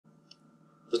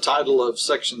The title of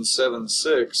section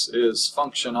 7.6 is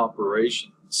Function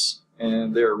Operations,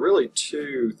 and there are really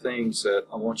two things that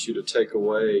I want you to take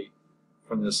away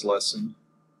from this lesson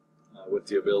with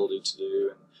the ability to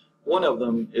do. And one of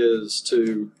them is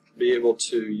to be able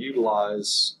to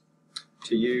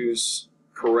use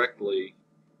correctly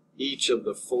each of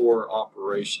the four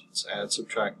operations: add,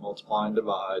 subtract, multiply, and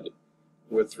divide,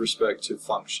 with respect to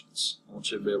functions. I want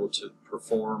you to be able to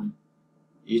perform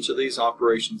each of these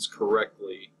operations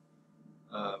correctly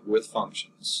with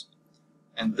functions.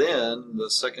 And then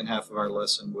the second half of our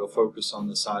lesson will focus on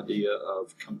this idea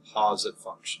of composite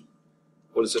function.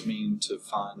 What does it mean to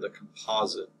find the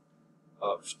composite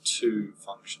of two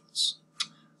functions?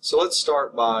 So let's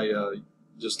start by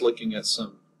just looking at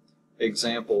some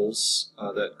examples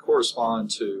that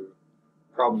correspond to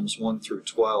problems 1 through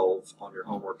 12 on your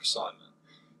homework assignment.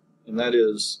 And that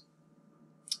is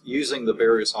using the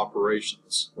various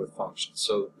operations with functions.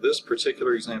 So this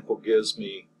particular example gives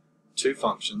me two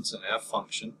functions: an f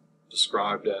function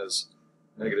described as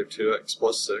negative 2x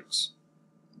plus 6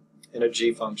 and a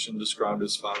g function described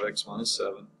as 5x minus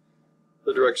 7.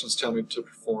 The directions tell me to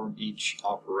perform each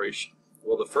operation.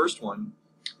 Well, the first one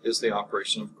is the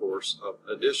operation, of course, of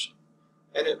addition.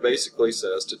 And it basically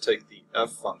says to take the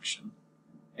f function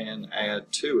and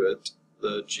add to it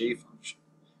the g function.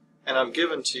 And I've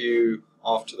given to you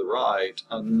off to the right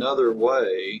another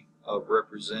way of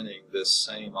representing this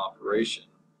same operation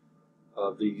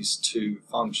of these two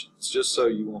functions, just so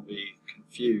you won't be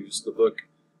confused. The book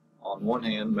on one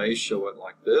hand may show it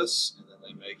like this, and then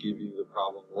they may give you the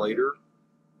problem later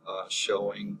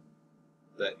showing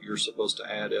that you're supposed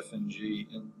to add f and g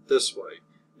in this way.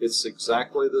 It's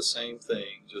exactly the same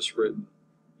thing, just written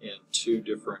in two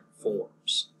different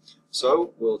forms.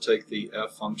 So we'll take the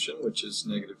f function, which is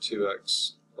negative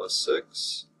 2x plus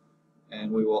 6,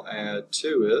 and we will add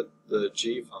to it the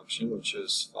g function, which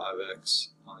is 5x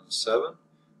minus 7.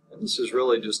 And this is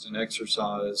really just an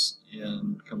exercise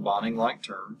in combining like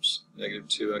terms. Negative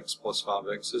 2x plus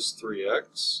 5x is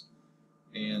 3x,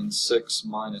 and 6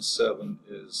 minus 7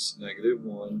 is negative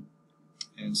 1.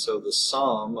 And so the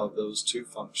sum of those two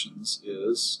functions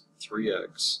is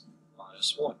 3x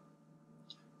minus 1.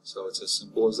 So it's as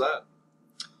simple as that.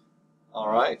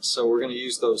 Alright, so we're going to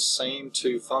use those same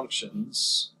two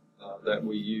functions that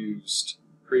we used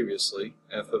previously.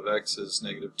 F of x is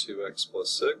negative 2x plus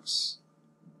 6.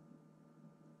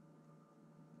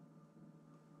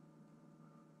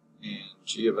 And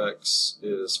g of x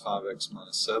is 5x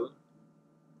minus 7.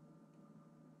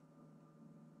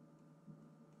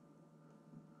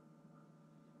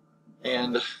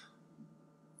 And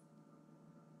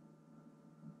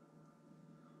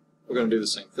we're going to do the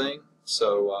same thing.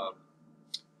 So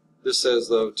this says,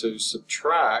 though, to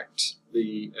subtract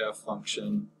the f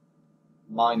function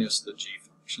minus the g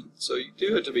function. So you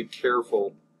do have to be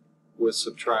careful with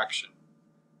subtraction.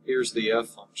 Here's the f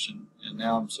function, and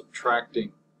now I'm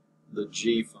subtracting the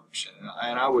g function.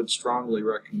 And I would strongly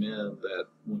recommend that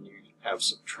when you have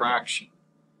subtraction,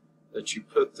 that you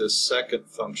put this second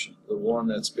function, the one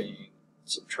that's being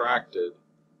subtracted,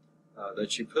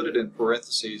 that you put it in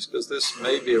parentheses, because this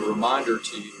may be a reminder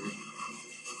to you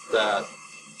that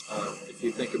if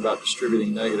you think about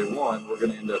distributing negative 1, we're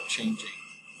going to end up changing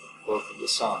both of the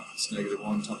signs. Negative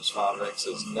 1 times 5x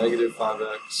is negative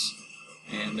 5x,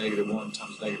 and negative 1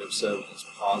 times negative 7 is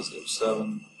positive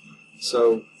 7.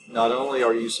 So not only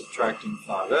are you subtracting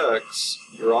 5x,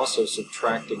 you're also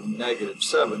subtracting negative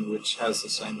 7, which has the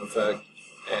same effect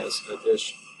as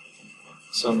addition.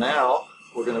 So now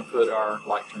we're going to put our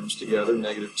like terms together: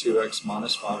 negative 2x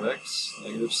minus 5x,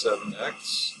 negative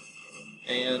 7x,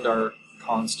 and our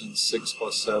constant 6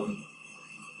 plus 7,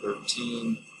 13,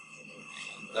 and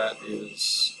that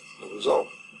is the result.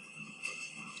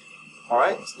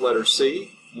 Alright, letter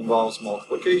C involves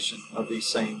multiplication of these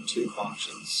same two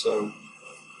functions. So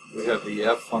we have the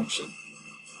f function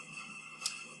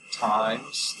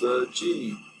times the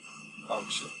g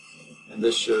function. And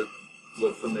this should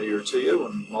look familiar to you.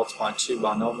 When you multiply two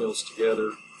binomials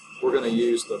together, we're going to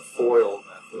use the FOIL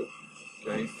method.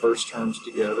 Okay, first terms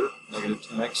together, negative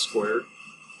 10x squared.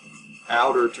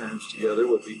 Outer terms together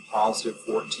would be positive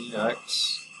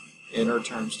 14x. Inner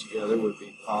terms together would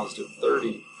be positive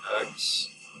 30x.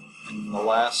 And the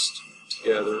last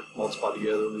together, multiply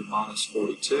together, would be minus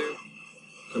 42.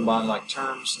 Combine like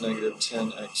terms, negative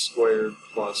 10x squared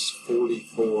plus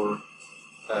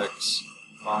 44x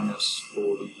minus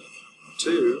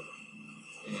 42.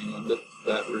 And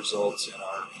that results in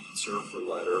our answer for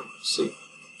letter C.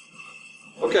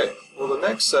 Okay, well, the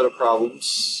next set of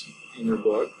problems in your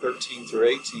book, 13 through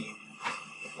 18,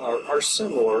 are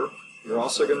similar You're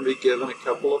also going to be given a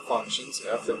couple of functions,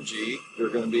 f and g. You're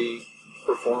going to be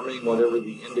performing whatever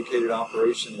the indicated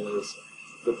operation is.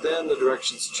 But then the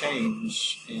directions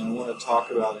change, and I want to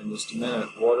talk about in just a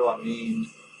minute what do I mean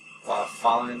by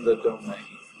find the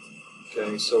domain.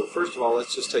 Okay, so first of all,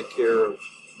 let's just take care of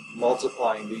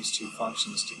multiplying these two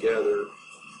functions together.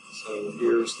 So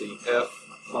here's the f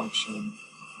function,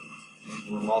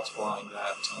 and we're multiplying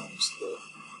that times the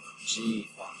g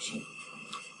function.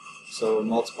 So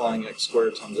multiplying x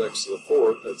squared times x to the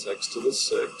fourth, that's x to the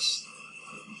 6th.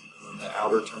 And the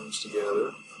outer terms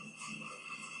together,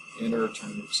 inner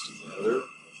terms together,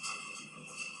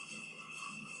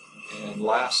 and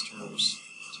last terms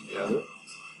together.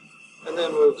 And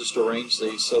then we'll just arrange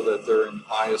these so that they're in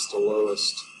highest to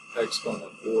lowest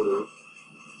exponent order,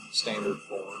 standard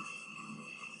form.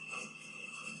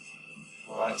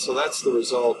 Alright, so that's the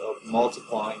result of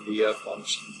multiplying the f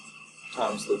function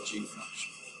times the g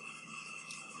function.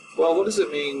 Well, what does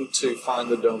it mean to find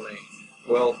the domain?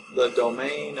 Well, the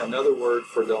domain, another word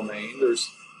for domain, there's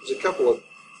a couple of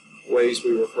ways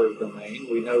we refer to domain.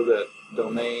 We know that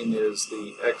domain is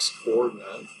the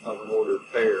x-coordinate of an ordered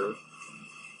pair.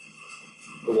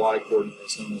 The y-coordinate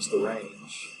is known as the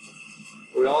range.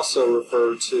 We also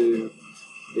refer to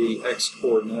the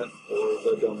x-coordinate or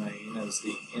the domain as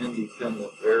the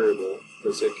independent variable,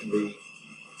 because it can be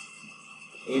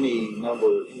any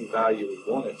number, any value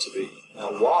we want it to be.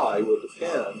 Now y will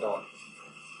depend on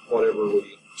whatever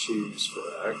we choose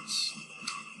for x.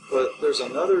 But there's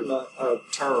another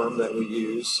term that we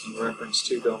use in reference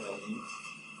to domain,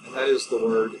 and that is the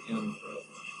word input.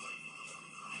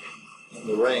 And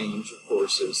the range, of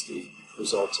course, is the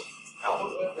resulting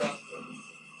output.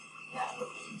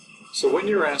 So when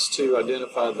you're asked to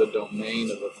identify the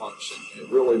domain of a function, it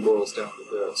really boils down to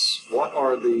this. What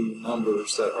are the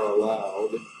numbers that are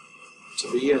allowed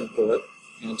to be input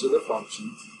into the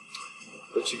function?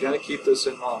 But you've got to keep this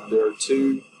in mind. There are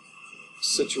two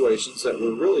situations that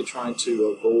we're really trying to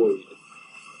avoid.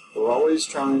 We're always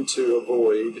trying to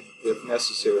avoid, if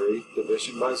necessary,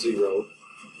 division by 0,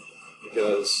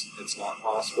 because it's not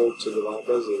possible to divide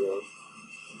by 0.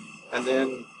 And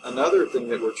then another thing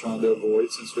that we're trying to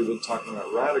avoid, since we've been talking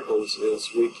about radicals, is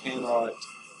we cannot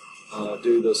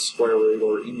do the square root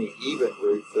or any even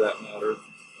root, for that matter,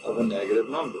 of a negative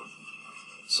number.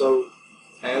 So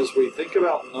as we think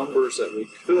about numbers that we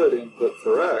could input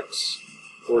for x,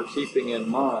 we're keeping in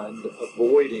mind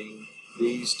avoiding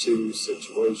these two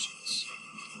situations.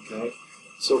 Okay?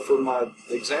 So for my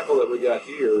example that we got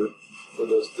here, for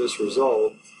this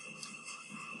result,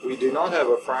 we do not have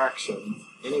a fraction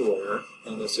anywhere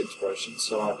in this expression,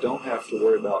 so I don't have to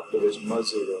worry about division by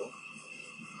 0.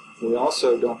 We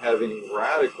also don't have any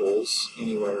radicals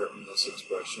anywhere in this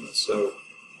expression, so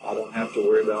I don't have to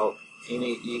worry about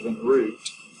any even root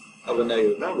of a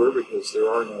negative number, because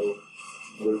there are no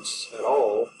roots at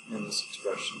all in this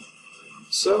expression.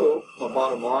 So my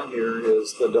bottom line here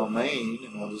is the domain,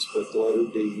 and I'll just put the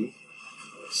letter D.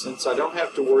 Since I don't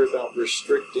have to worry about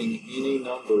restricting any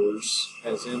numbers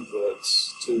as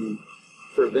inputs to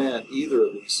prevent either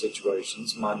of these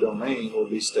situations, my domain will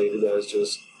be stated as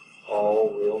just all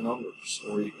real numbers,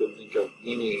 or you could think of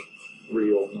any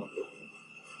real number.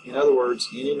 In other words,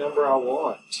 any number I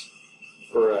want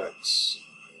for x,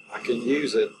 I can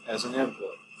use it as an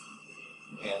input.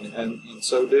 And in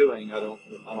so doing, I don't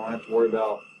have to worry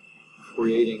about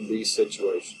creating these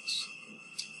situations.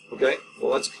 Okay,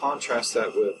 well, let's contrast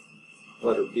that with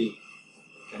letter B.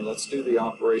 Okay, let's do the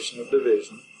operation of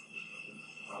division.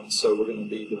 So we're going to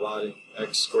be dividing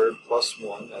x squared plus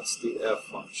 1, that's the f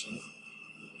function,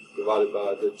 divided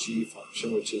by the g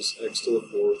function, which is x to the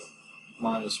 4th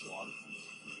minus 1.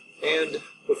 And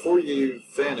before you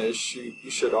finish,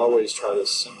 you should always try to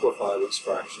simplify these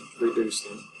fractions, reduce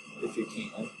them if you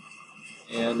can.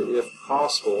 And if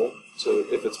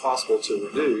it's possible to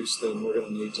reduce, then we're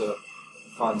going to need to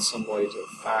find some way to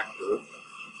factor.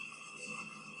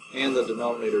 And the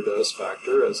denominator does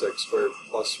factor as x squared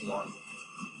plus 1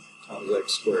 times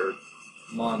x squared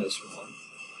minus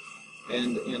 1.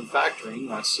 And in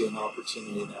factoring, I see an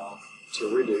opportunity now to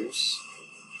reduce.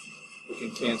 We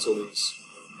can cancel these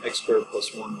x squared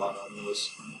plus 1 binomials.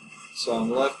 So I'm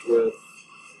left with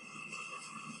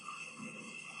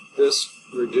this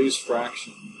reduced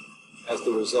fraction as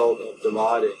the result of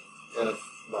dividing f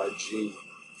by g.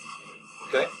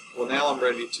 Okay, well now I'm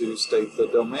ready to state the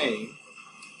domain.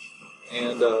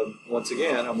 And once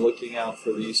again, I'm looking out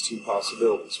for these two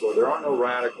possibilities. Well, there are no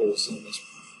radicals in this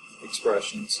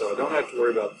expression, so I don't have to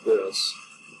worry about this.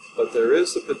 But there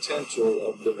is the potential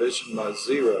of division by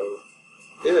 0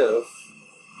 if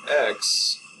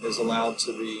x is allowed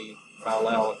to be, I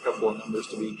allow a couple of numbers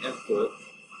to be input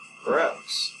for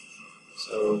x.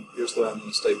 So here's what I'm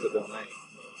going to state the domain.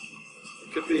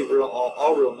 It could be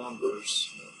all real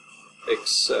numbers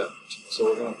except, so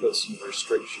we're going to put some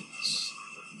restrictions.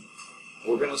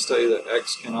 We're going to say that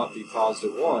x cannot be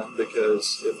positive 1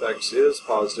 because if x is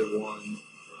positive 1,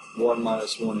 1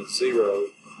 minus 1 is 0,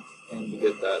 and you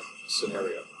get that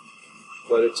scenario.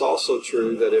 But it's also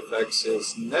true that if x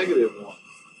is negative 1,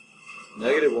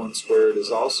 negative 1 squared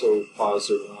is also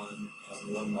positive 1,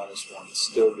 and 1 minus 1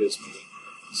 still gives me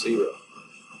 0.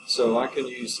 So I can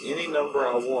use any number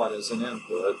I want as an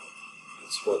input.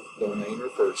 That's what domain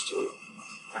refers to.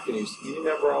 I can use any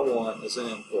number I want as an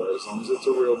input as long as it's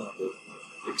a real number,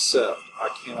 except I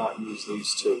cannot use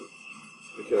these two,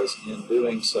 because in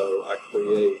doing so I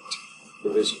create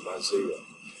division by 0.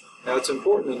 Now it's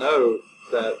important to note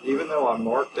that even though I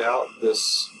marked out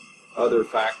this other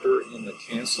factor in the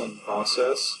canceling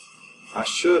process, I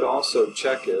should also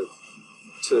check it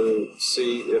to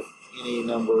see if any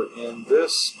number in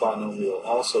this binomial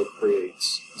also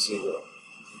creates 0.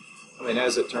 I mean,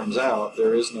 as it turns out,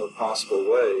 there is no possible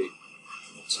way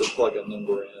to plug a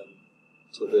number in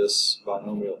to this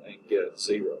binomial and get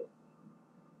 0.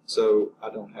 So I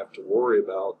don't have to worry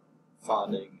about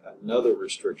finding another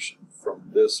restriction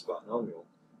from this binomial.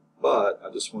 But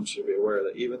I just want you to be aware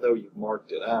that even though you've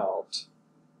marked it out,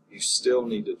 you still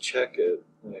need to check it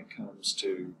when it comes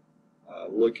to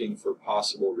looking for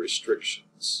possible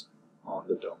restrictions on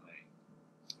the domain.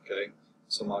 Okay,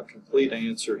 so my complete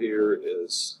answer here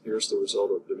is, here's the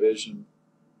result of division,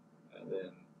 and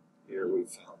then here we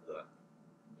found the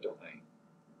domain.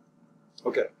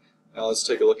 Okay, now let's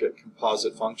take a look at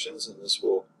composite functions, and this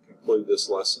will conclude this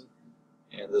lesson.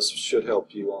 And this should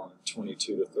help you on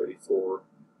 22 to 34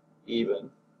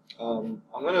 even. I'm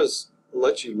going to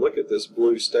let you look at this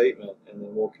blue statement, and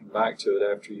then we'll come back to it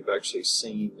after you've actually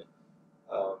seen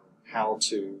how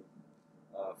to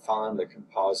find the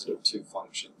composite of two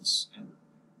functions, and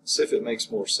see if it makes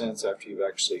more sense after you've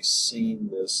actually seen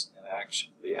this in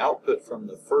action. The output from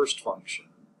the first function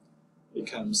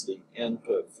becomes the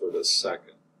input for the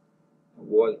second. And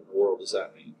what in the world does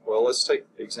that mean? Well, let's take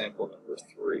example number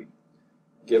 3.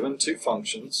 Given two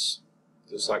functions,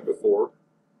 just like before,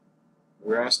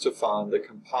 we're asked to find the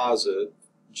composite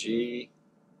g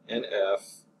and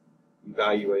f,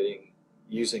 evaluating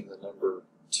using the number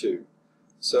 2.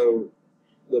 So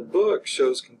the book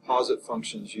shows composite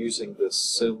functions using this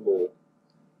symbol.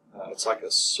 It's like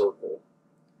a circle.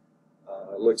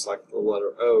 It looks like the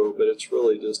letter O, but it's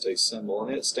really just a symbol,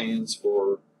 and it stands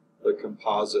for the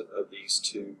composite of these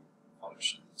two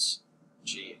functions,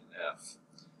 g and f.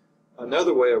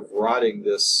 Another way of writing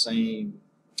this same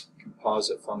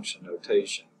composite function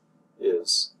notation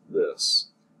is this.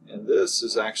 And this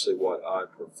is actually what I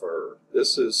prefer.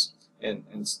 This is, and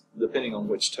depending on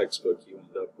which textbook you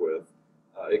end up with,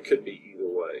 it could be either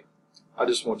way. I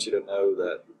just want you to know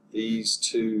that these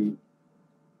two,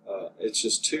 it's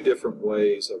just two different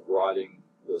ways of writing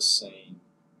the same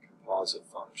composite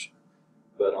function.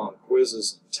 But on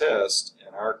quizzes and tests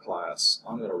in our class,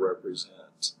 I'm going to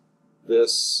represent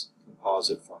this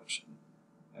composite function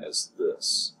as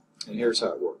this. And here's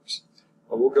how it works.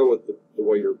 Well, we'll go with the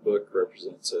way your book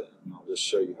represents it, and I'll just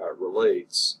show you how it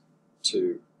relates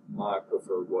to my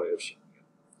preferred way of showing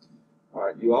it. All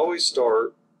right, you always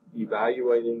start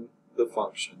evaluating the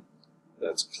function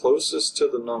that's closest to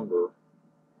the number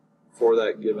for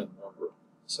that given number.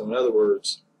 So in other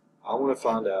words, I want to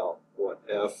find out what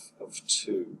f of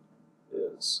 2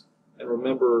 is. And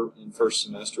remember, in first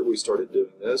semester we started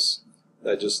doing this.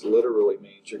 That just literally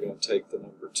means you're going to take the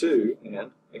number 2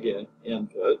 and, again,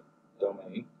 input,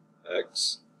 domain,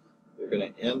 x. You're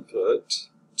going to input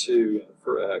 2 in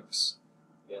for x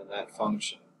in that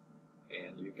function,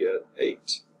 and you get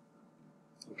 8.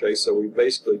 Okay, so we've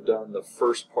basically done the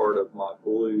first part of my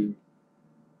blue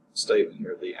statement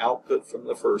here. The output from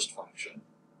the first function,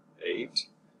 8,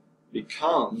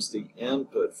 becomes the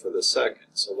input for the second.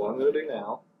 So what I'm going to do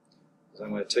now is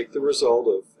I'm going to take the result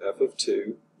of f of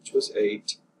 2, which was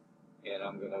 8, and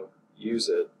I'm going to use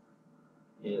it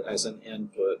as an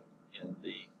input in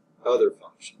the other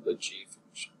function, the g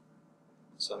function.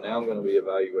 So now I'm going to be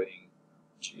evaluating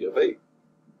g of 8.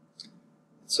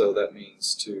 So that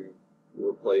means to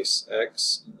replace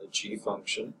x in the g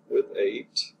function with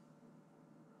 8,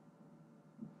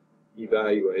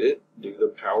 evaluate it, do the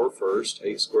power first,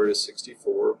 8 squared is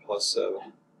 64 plus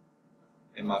 7,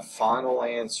 and my final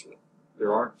answer,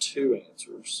 there aren't two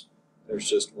answers, there's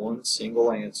just one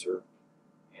single answer,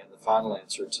 and the final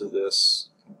answer to this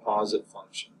composite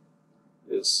function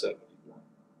is 71.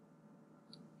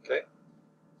 Okay,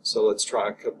 so let's try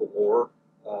a couple more.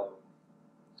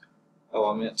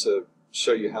 I meant to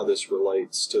show you how this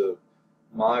relates to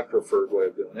my preferred way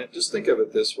of doing it. Just think of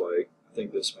it this way. I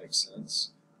think this makes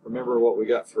sense. Remember what we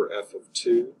got for f of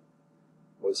 2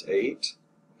 was 8.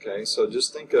 Okay, so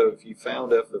just think of, you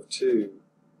found f of 2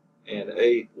 and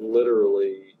 8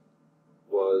 literally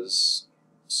was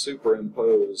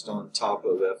superimposed on top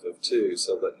of f of 2,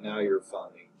 so that now you're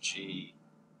finding g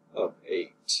of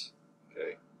 8.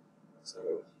 Okay,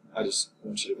 so I just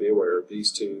want you to be aware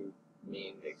these two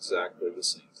mean exactly the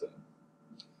same thing.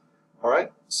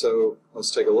 Alright, so let's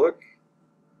take a look.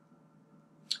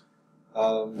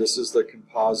 This is the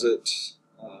composite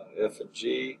f and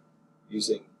g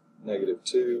using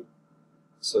 -2.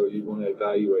 So you want to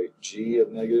evaluate g of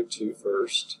 -2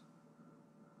 first.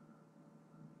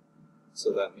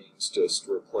 So that means just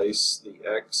replace the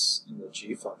x in the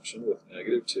g function with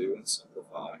 -2 and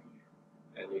simplify,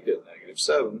 and you get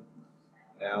 -7.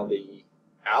 Now the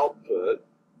output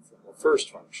from the first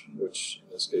function, which in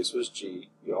this case was g,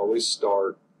 you always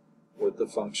start with the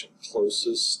function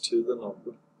closest to the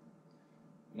number.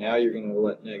 Now you're going to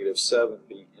let -7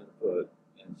 be input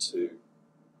into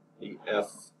the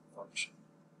f function.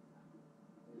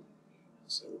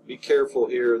 So be careful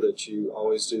here that you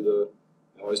always do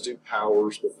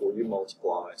powers before you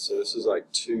multiply. So this is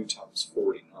like 2 times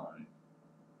 49.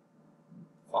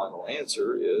 Final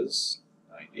answer is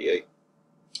 98.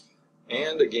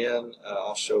 And again,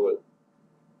 I'll show it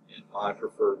in my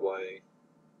preferred way.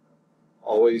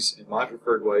 Always in my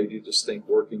preferred way, you just think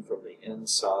working from the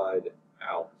inside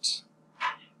out.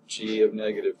 G of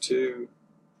 -2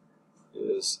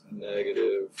 is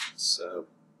 -7.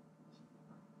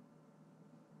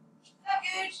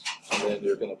 And then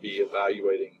you're going to be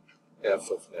evaluating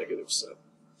f of -7.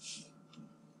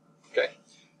 Okay.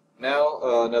 Now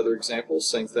another example,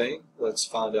 same thing. Let's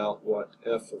find out what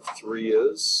f of 3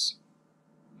 is.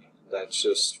 That's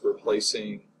just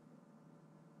replacing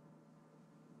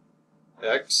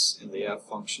x in the f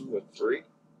function with 3.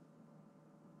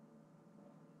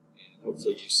 And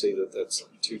hopefully you see that that's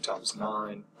 2 times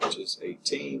 9, which is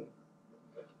 18.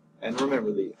 And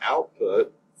remember, the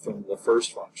output from the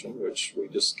first function, which we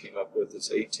just came up with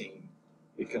as 18,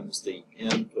 becomes the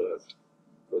input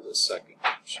for the second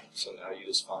function. So now you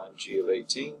just find g of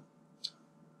 18,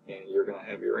 and you're going to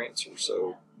have your answer.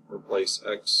 So replace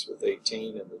x with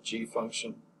 18 in the g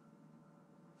function.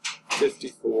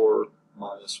 54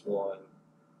 minus 1,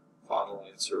 final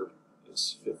answer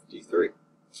is 53.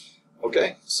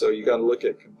 Okay, so you got to look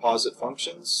at composite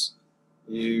functions.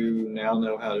 You now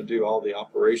know how to do all the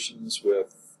operations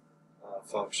with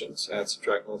functions, add,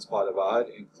 subtract, multiply, divide,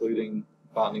 including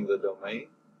finding the domain.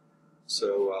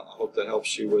 So I hope that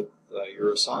helps you with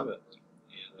your assignment,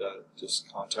 and just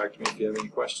contact me if you have any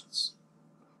questions.